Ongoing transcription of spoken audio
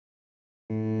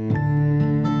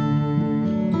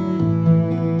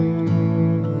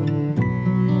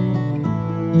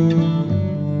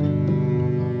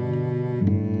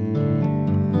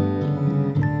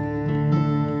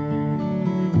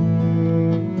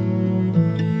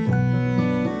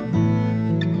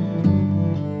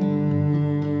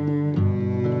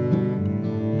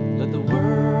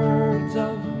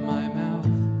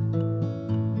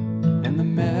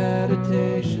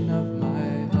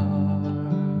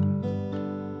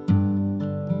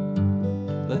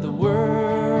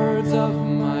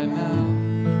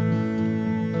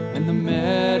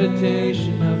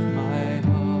meditation of my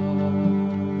heart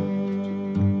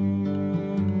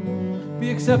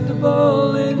be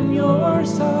acceptable in your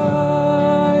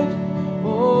sight,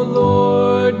 O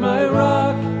Lord, my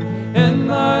rock and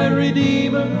my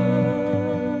redeemer.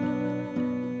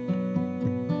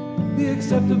 Be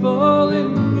acceptable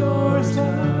in your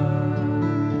sight.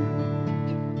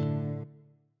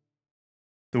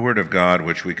 The Word of God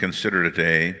which we consider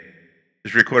today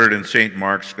is recorded in St.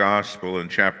 Mark's Gospel in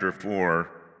chapter 4,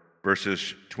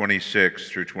 verses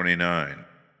 26 through 29.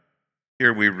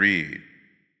 Here we read,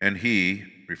 "And he,"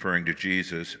 referring to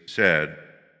Jesus, "said,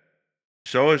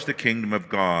 So is the kingdom of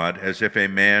God as if a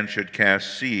man should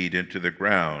cast seed into the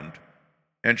ground,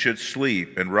 and should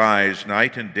sleep and rise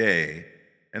night and day,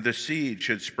 and the seed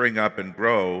should spring up and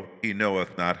grow, he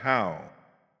knoweth not how.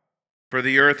 For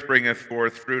the earth bringeth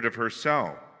forth fruit of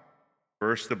herself,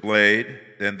 first the blade,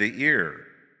 then the ear,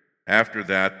 after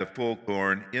that the full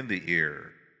corn in the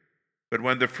ear. But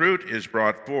when the fruit is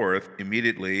brought forth,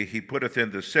 immediately he putteth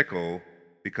in the sickle,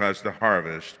 because the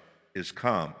harvest is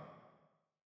come."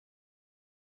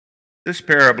 This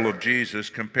parable of Jesus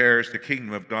compares the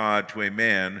kingdom of God to a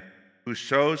man who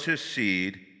sows his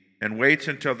seed and waits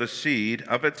until the seed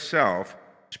of itself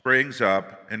springs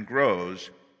up and grows,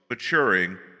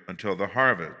 maturing until the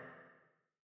harvest.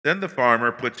 Then the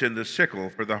farmer puts in the sickle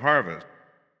for the harvest.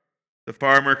 The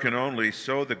farmer can only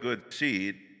sow the good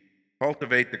seed,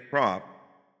 cultivate the crop,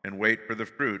 and wait for the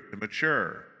fruit to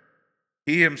mature.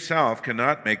 He himself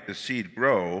cannot make the seed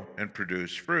grow and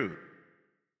produce fruit.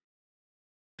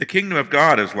 The kingdom of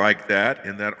God is like that,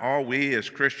 in that all we as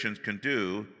Christians can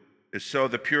do is sow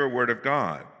the pure word of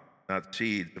God, not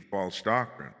seeds of false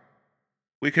doctrine.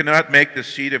 We cannot make the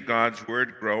seed of God's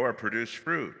word grow or produce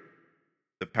fruit.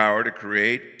 The power to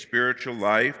create spiritual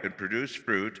life and produce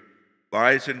fruit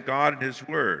lies in God and his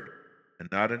word,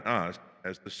 and not in us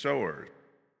as the sowers.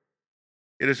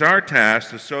 It is our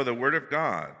task to sow the word of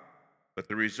God, but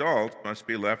the result must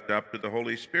be left up to the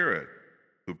Holy Spirit,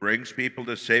 who brings people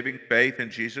to saving faith in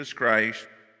Jesus Christ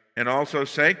and also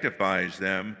sanctifies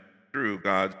them through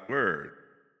God's word.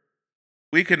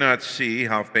 We cannot see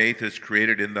how faith is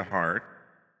created in the heart,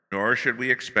 nor should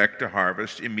we expect to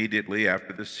harvest immediately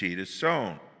after the seed is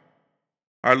sown.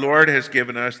 Our Lord has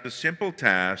given us the simple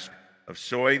task of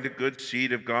sowing the good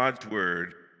seed of God's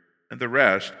word, and the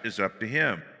rest is up to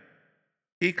him.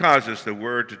 He causes the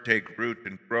word to take root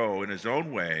and grow in his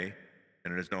own way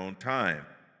and in his own time.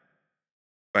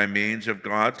 By means of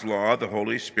God's law, the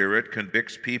Holy Spirit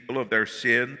convicts people of their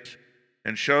sins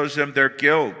and shows them their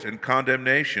guilt and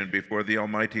condemnation before the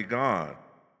Almighty God.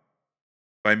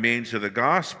 By means of the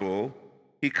gospel,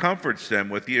 he comforts them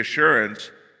with the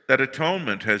assurance that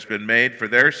atonement has been made for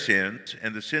their sins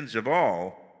and the sins of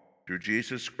all through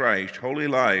Jesus Christ's holy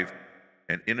life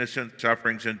and innocent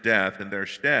sufferings and death in their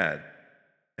stead,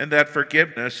 and that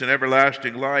forgiveness and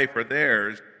everlasting life are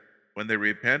theirs when they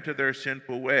repent of their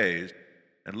sinful ways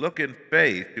and look in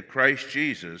faith to Christ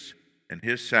Jesus and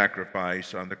his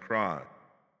sacrifice on the cross.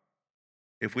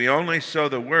 If we only sow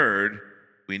the word,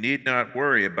 we need not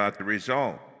worry about the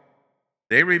result.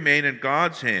 They remain in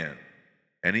God's hand,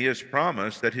 and he has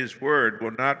promised that his word will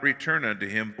not return unto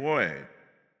him void.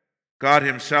 God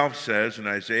himself says in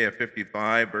Isaiah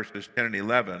 55, verses 10 and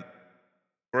 11,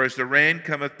 "For as the rain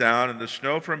cometh down and the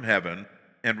snow from heaven,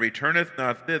 and returneth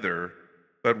not thither,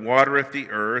 but watereth the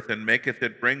earth, and maketh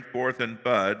it bring forth and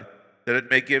bud, that it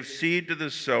may give seed to the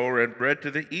sower and bread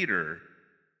to the eater,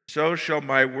 so shall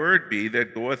my word be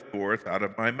that goeth forth out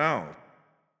of my mouth.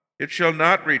 It shall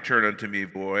not return unto me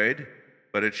void,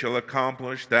 but it shall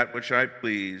accomplish that which I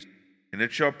please, and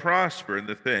it shall prosper in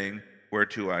the thing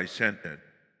whereto I sent it."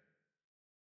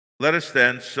 Let us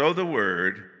then sow the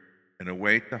word and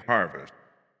await the harvest.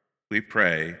 We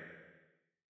pray,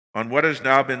 on what has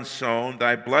now been sown,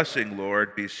 thy blessing,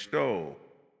 Lord, bestow.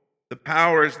 The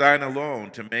power is thine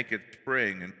alone to make it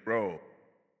spring and grow.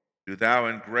 Do thou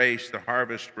in grace the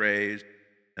harvest raise,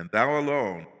 and thou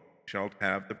alone shalt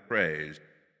have the praise.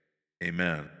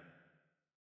 Amen.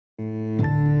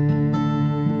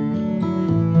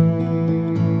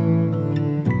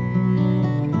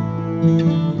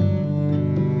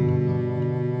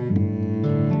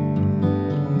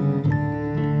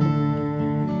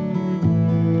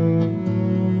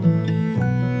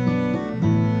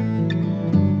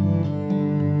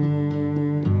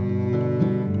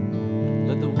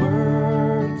 Let the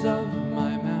words of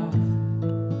my mouth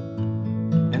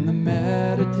and the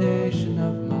meditation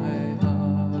of my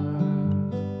heart,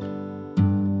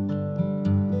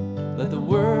 let the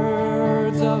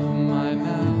words of my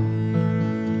mouth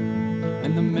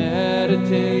and the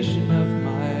meditation of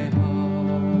my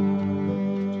heart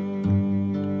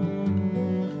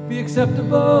be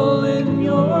acceptable in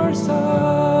your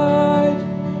sight,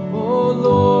 O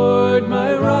Lord,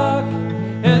 my rock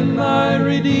and my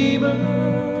redeemer.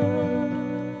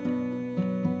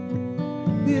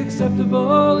 Be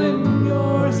acceptable in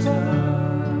your sight.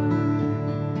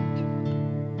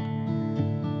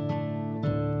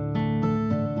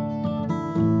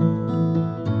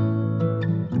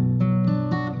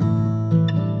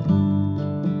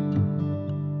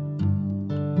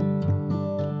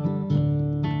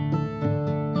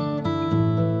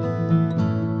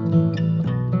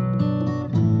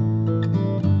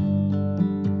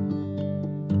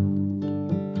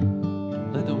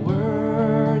 Let the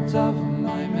words of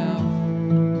my mouth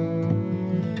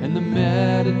and the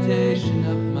meditation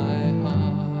of my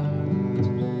heart,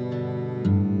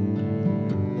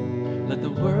 let the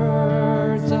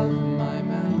words of my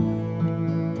mouth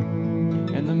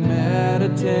and the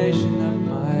meditation of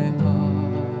my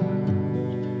heart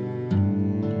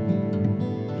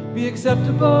be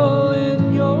acceptable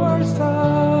in your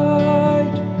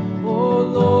sight, O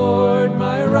Lord,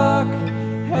 my rock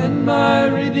and my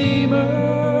redeemer.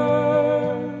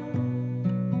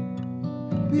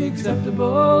 Be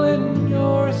acceptable in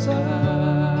your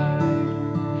sight.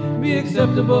 Be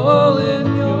acceptable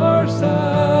in your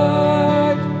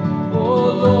sight,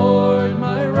 O Lord,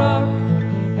 my rock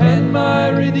and my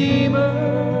redeemer.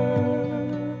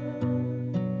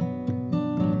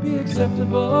 Be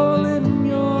acceptable in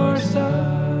your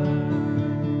sight.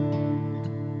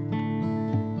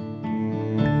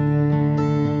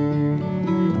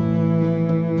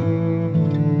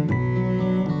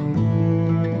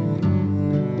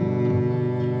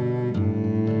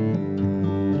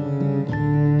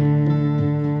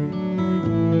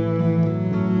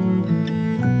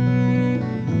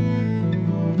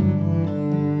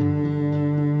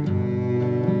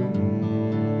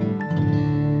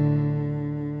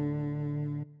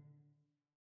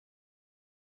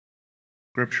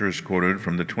 Scripture is quoted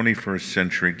from the 21st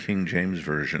century King James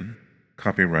Version,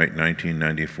 copyright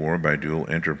 1994 by Dual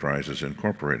Enterprises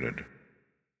Incorporated.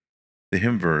 The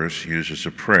hymn verse used as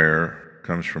a prayer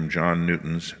comes from John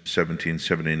Newton's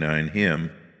 1779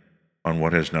 hymn, On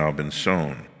What Has Now Been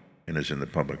Sown, and is in the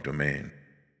public domain.